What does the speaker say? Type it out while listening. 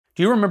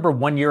Do you remember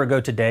 1 year ago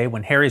today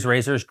when Harry's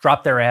Razors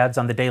dropped their ads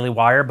on the Daily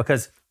Wire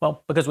because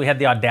we had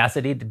the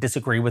audacity to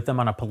disagree with them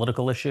on a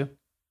political issue?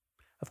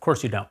 Of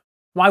course you don't.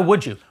 Why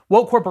would you?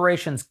 Woke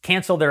corporations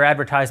cancel their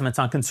advertisements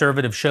on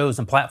conservative shows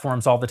and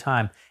platforms all the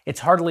time. It's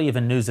hardly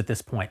even news at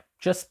this point,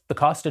 just the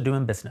cost of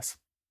doing business.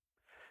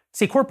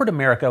 See, corporate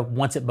America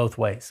wants it both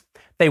ways.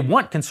 They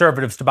want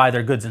conservatives to buy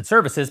their goods and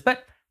services,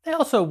 but they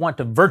also want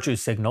to virtue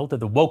signal to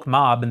the woke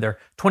mob and their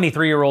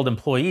 23-year-old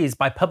employees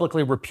by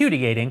publicly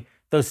repudiating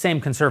those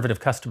same conservative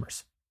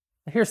customers.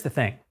 Here's the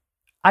thing.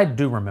 I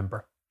do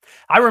remember.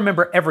 I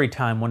remember every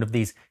time one of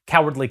these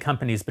cowardly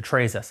companies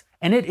betrays us,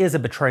 and it is a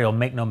betrayal,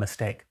 make no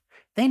mistake.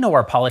 They know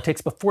our politics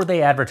before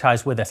they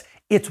advertise with us.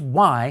 It's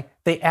why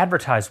they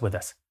advertise with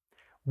us.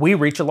 We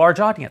reach a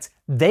large audience.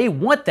 They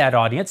want that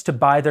audience to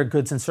buy their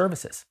goods and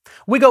services.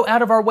 We go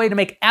out of our way to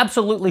make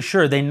absolutely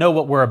sure they know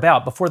what we're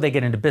about before they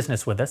get into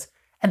business with us,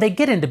 and they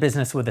get into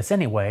business with us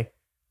anyway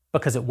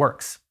because it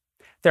works.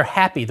 They're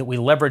happy that we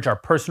leverage our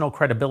personal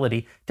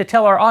credibility to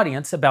tell our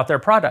audience about their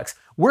products.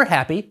 We're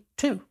happy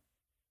too.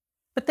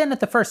 But then at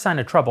the first sign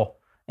of trouble,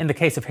 in the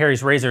case of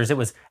Harry's Razors, it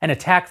was an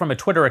attack from a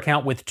Twitter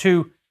account with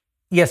two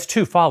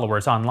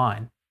followers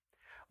online.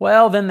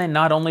 Well, then they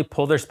not only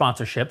pull their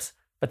sponsorships,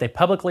 but they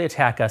publicly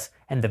attack us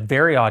and the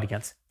very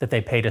audience that they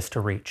paid us to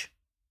reach.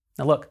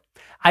 Now look,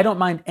 I don't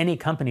mind any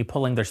company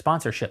pulling their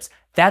sponsorships.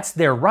 That's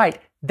their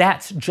right.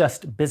 That's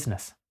just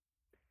business.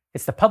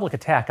 It's the public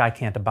attack I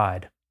can't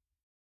abide.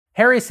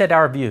 Harry said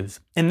our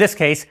views, in this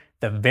case,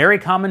 the very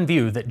common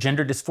view that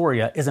gender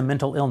dysphoria is a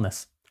mental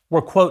illness,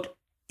 were, quote,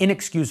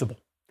 inexcusable.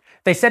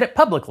 They said it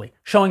publicly,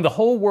 showing the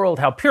whole world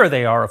how pure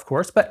they are, of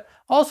course, but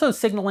also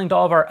signaling to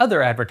all of our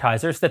other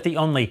advertisers that the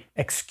only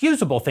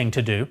excusable thing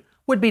to do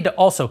would be to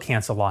also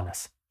cancel on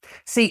us.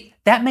 See,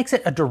 that makes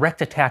it a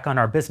direct attack on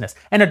our business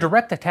and a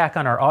direct attack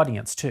on our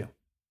audience, too.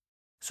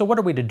 So what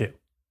are we to do?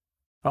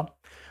 Well,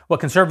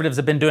 what conservatives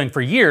have been doing for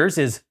years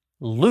is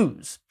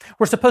lose.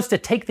 We're supposed to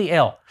take the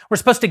L. We're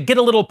supposed to get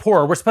a little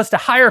poorer. We're supposed to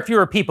hire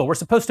fewer people. We're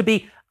supposed to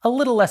be a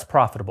little less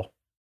profitable.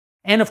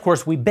 And of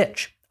course, we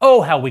bitch.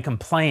 Oh, how we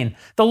complain.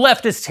 The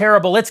left is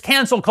terrible. It's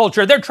cancel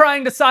culture. They're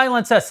trying to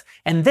silence us.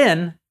 And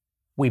then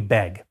we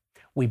beg.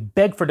 We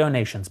beg for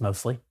donations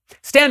mostly.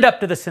 Stand up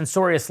to the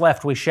censorious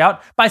left, we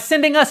shout, by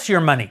sending us your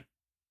money.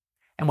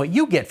 And what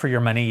you get for your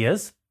money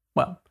is,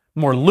 well,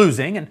 more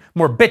losing and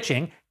more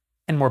bitching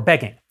and more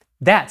begging.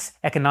 That's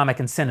economic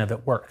incentive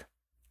at work.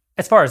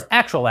 As far as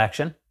actual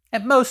action,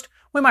 at most,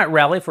 we might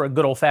rally for a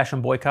good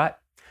old-fashioned boycott.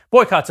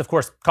 Boycotts, of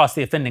course, cost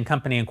the offending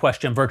company in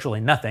question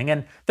virtually nothing,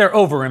 and they're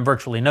over in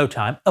virtually no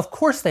time. Of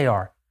course they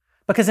are.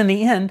 Because in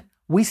the end,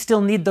 we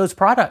still need those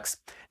products.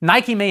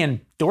 Nike may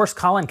endorse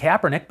Colin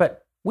Kaepernick,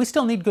 but we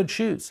still need good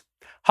shoes.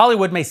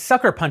 Hollywood may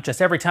sucker punch us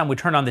every time we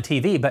turn on the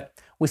TV, but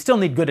we still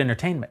need good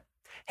entertainment.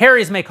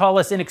 Harry's may call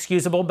us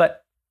inexcusable,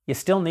 but you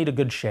still need a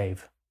good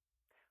shave.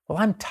 Well,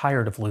 I'm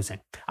tired of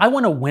losing. I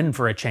want to win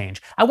for a change.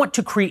 I want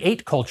to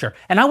create culture,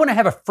 and I want to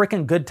have a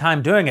freaking good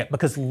time doing it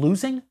because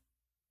losing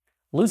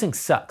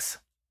sucks.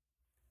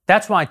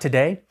 That's why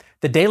today,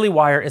 the Daily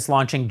Wire is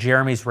launching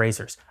Jeremy's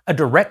Razors, a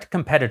direct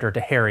competitor to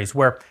Harry's,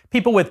 where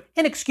people with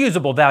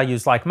inexcusable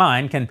values like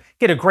mine can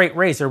get a great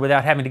razor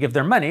without having to give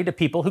their money to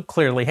people who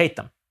clearly hate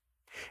them.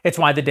 It's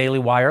why the Daily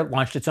Wire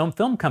launched its own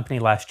film company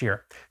last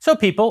year, so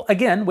people,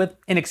 again, with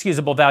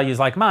inexcusable values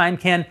like mine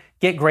can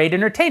get great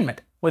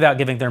entertainment without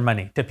giving their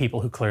money to people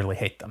who clearly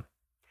hate them.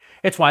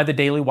 It's why the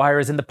Daily Wire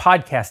is in the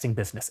podcasting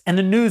business, and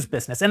the news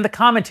business, and the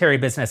commentary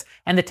business,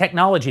 and the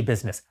technology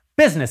business.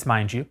 Business,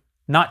 mind you,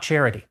 not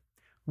charity.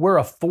 We're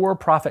a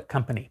for-profit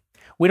company.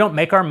 We don't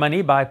make our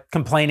money by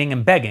complaining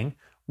and begging.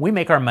 We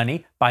make our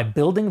money by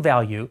building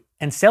value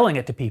and selling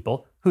it to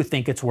people who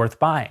think it's worth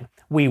buying.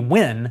 We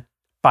win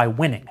by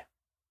winning.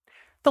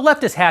 The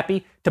left is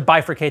happy to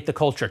bifurcate the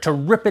culture, to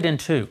rip it in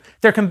two.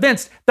 They're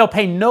convinced they'll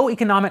pay no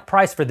economic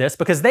price for this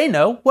because they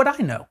know what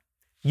I know.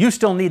 You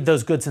still need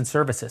those goods and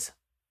services.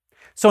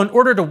 So in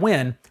order to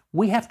win,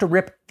 we have to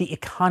rip the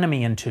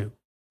economy in two.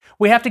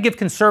 We have to give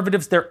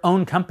conservatives their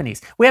own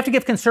companies. We have to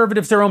give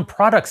conservatives their own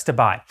products to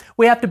buy.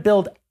 We have to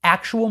build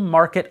actual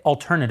market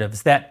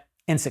alternatives that,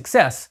 in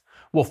success,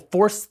 will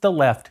force the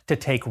left to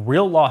take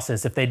real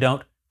losses if they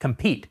don't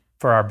compete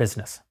for our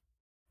business.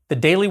 The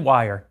Daily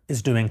Wire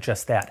is doing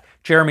just that.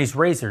 Jeremy's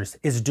Razors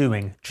is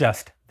doing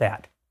just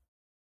that.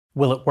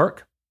 Will it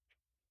work?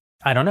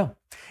 I don't know.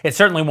 It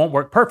certainly won't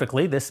work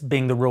perfectly, this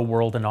being the real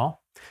world and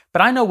all.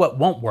 But I know what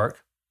won't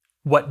work,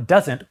 what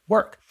doesn't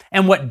work.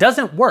 And what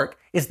doesn't work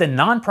is the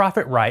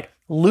nonprofit right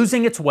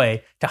losing its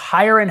way to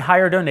higher and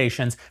higher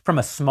donations from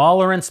a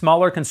smaller and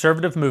smaller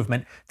conservative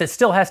movement that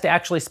still has to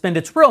actually spend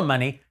its real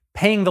money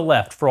paying the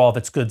left for all of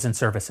its goods and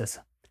services.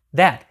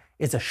 That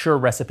is a sure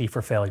recipe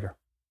for failure.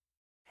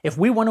 If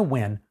we want to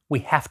win, we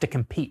have to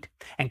compete.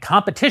 And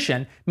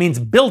competition means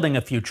building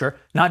a future,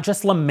 not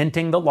just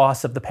lamenting the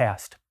loss of the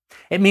past.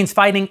 It means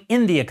fighting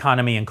in the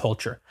economy and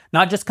culture,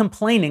 not just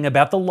complaining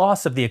about the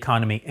loss of the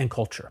economy and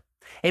culture.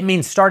 It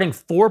means starting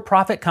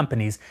for-profit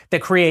companies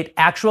that create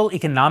actual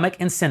economic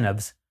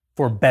incentives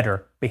for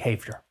better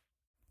behavior.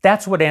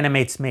 That's what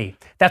animates me.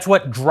 That's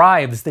what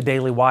drives the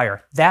Daily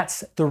Wire.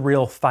 That's the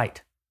real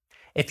fight.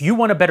 If you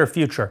want a better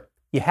future,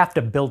 you have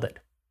to build it.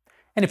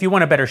 And if you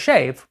want a better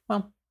shave,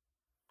 well,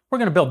 we're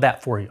going to build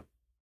that for you.